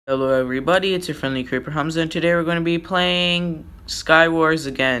Hello everybody, it's your friendly Creeper Hamza, and today we're going to be playing SkyWars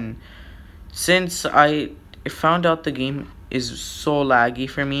again. Since I found out the game is so laggy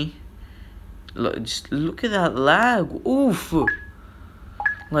for me, just look at that lag, oof!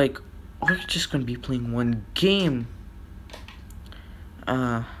 Like, we're just going to be playing one game.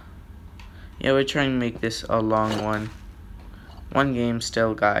 Yeah, we're trying to make this a long one. One game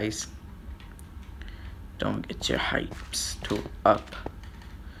still, guys. Don't get your hypes too up.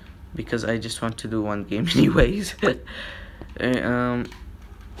 Because I just want to do one game anyways. Let's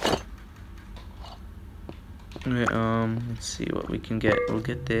see what we can get. We'll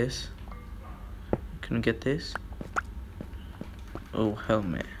get this. Can we get this? Oh,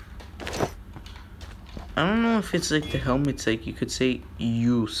 helmet. I don't know if it's like the helmet's like you could say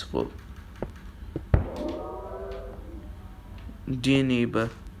useful. Dear neighbor.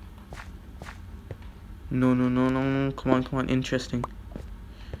 No. Come on. Interesting.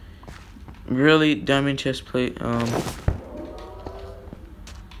 Really, diamond chest plate.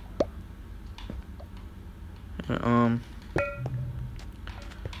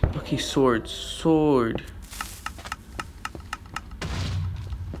 Okay, sword.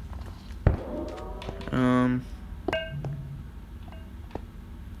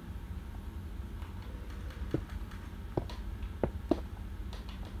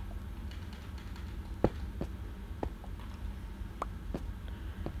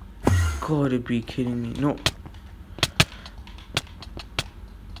 Gotta be kidding me. No.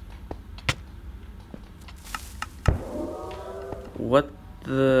 What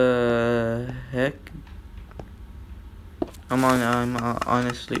the heck? I'm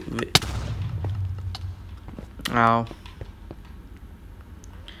honestly. Ow.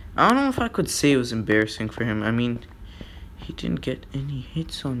 I don't know if I could say it was embarrassing for him. I mean, he didn't get any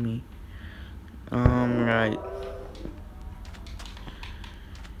hits on me. Right.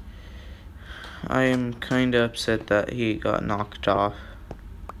 I am kinda upset that he got knocked off.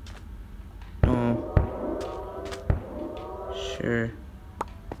 No. Sure.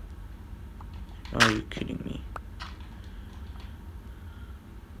 Are you kidding me?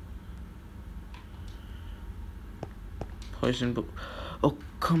 Poison book. Oh,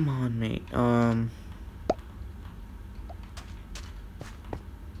 come on, mate.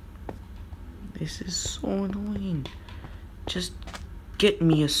 This is so annoying. Just get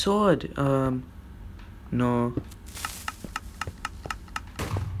me a sword. No.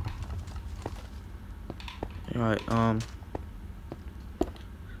 Alright,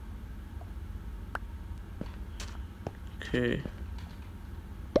 okay.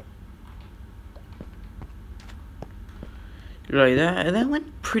 Right, that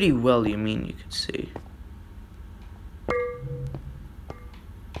went pretty well, you could say.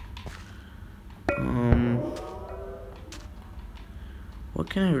 What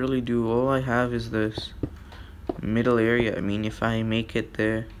can I really do? All I have is this middle area. I mean, if I make it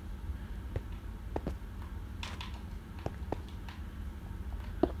there.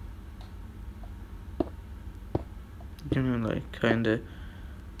 You know, like, kinda.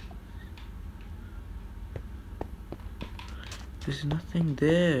 There's nothing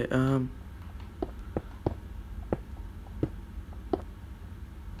there.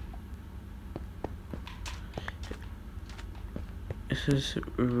 This is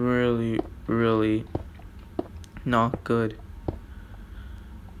really not good.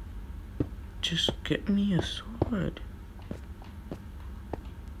 Just get me a sword.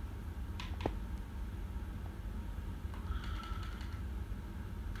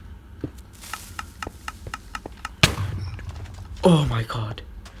 Oh my god.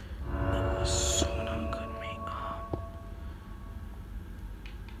 That was so not good, mate.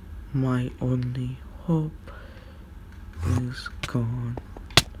 My only hope is gone.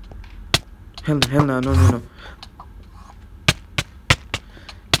 Hell no.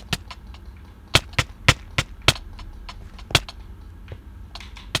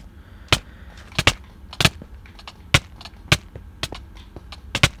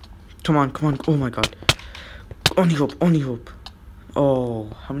 Come on. Oh my god. Only hope. Oh,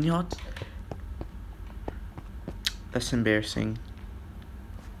 how many odds? That's embarrassing.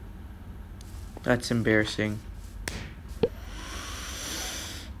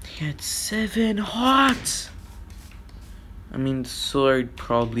 He had 7 hearts. I mean, the sword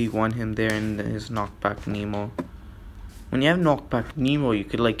probably won him there in his knockback Nemo. When you have knockback Nemo, you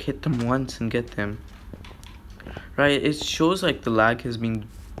could like hit them once and get them. Right, it shows like the lag has been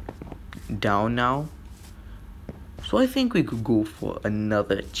down now. So I think we could go for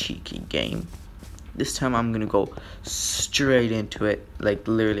another cheeky game. This time I'm gonna go straight into it. Like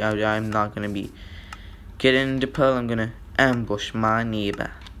literally, I'm not gonna be getting into Pearl. I'm gonna ambush my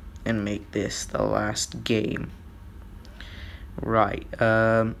neighbor. and make this the last game. Right.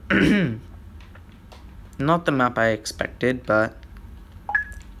 Not the map I expected, but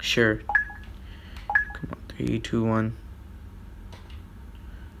sure. Come on, 3, 2, 1.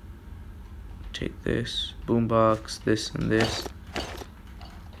 Take this boombox, this and this.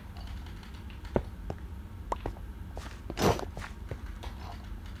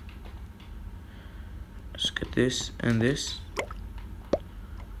 Let's get this and this.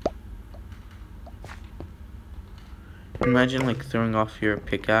 Imagine like throwing off your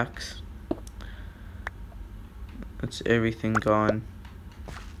pickaxe. That's everything gone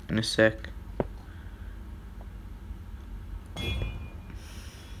in a sec.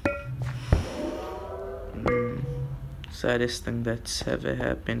 Saddest thing that's ever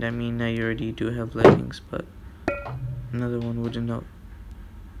happened. I mean, I already do have leggings, but another one wouldn't help.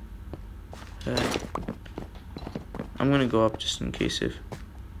 I'm gonna go up just in case if.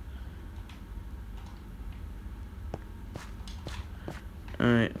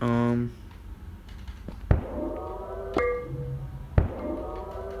 Alright, Alright,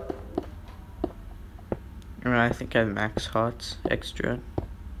 I think I have max hots extra.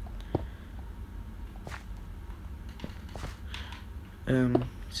 Let's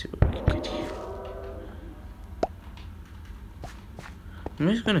see what we can get here. I'm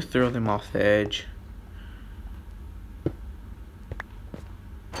just gonna throw them off the edge.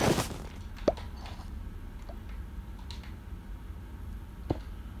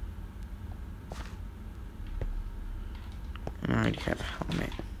 I already have a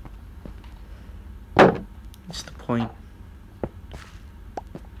helmet. What's the point?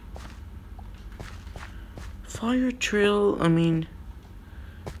 Fire trail, I mean...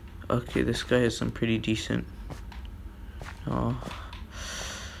 Okay, this guy has some pretty decent... Oh.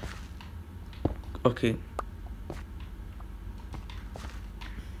 Okay.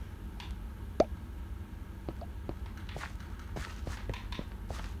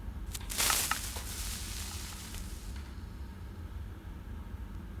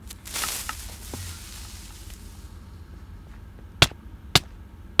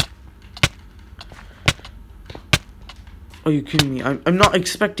 Are you kidding me? I'm not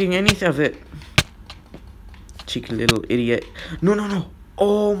expecting anything of it. Cheeky little idiot. No, no, no.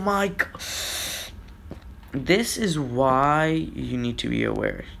 Oh my god. This is why you need to be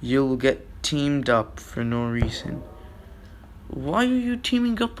aware. You'll get teamed up for no reason. Why are you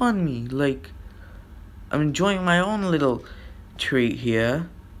teaming up on me? Like, I'm enjoying my own little treat here.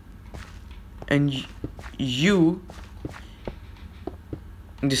 And you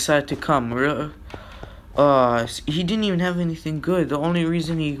decide to come. He didn't even have anything good. The only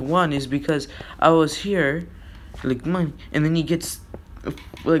reason he won is because I was here, like money, and then he gets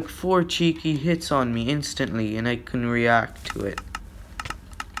like 4 cheeky hits on me instantly, and I couldn't react to it.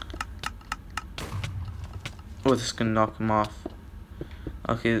 Oh, this is gonna knock him off.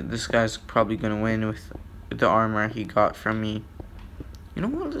 Okay, this guy's probably gonna win with the armor he got from me. You know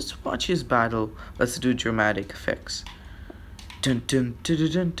what? Let's watch his battle. Let's do dramatic effects. Dun dun dun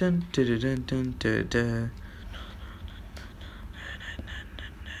dun dun dun dun dun dun dun.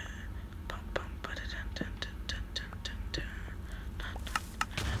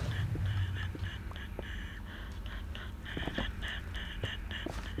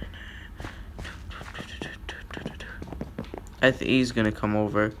 I think he's gonna come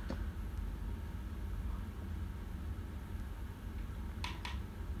over.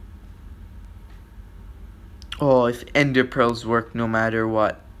 Oh, if ender pearls work no matter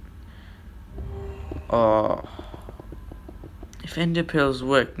what. Oh. If ender pearls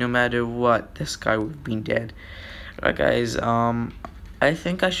work no matter what, this guy would have been dead. Alright guys, I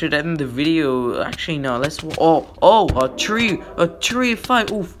think I should end the video. Actually no, let's a tree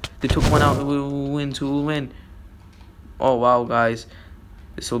fight. Oof. They took one out. We'll win. Oh wow guys.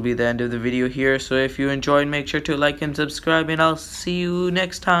 This will be the end of the video here. So if you enjoyed, make sure to like and subscribe, and I'll see you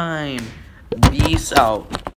next time. Peace out.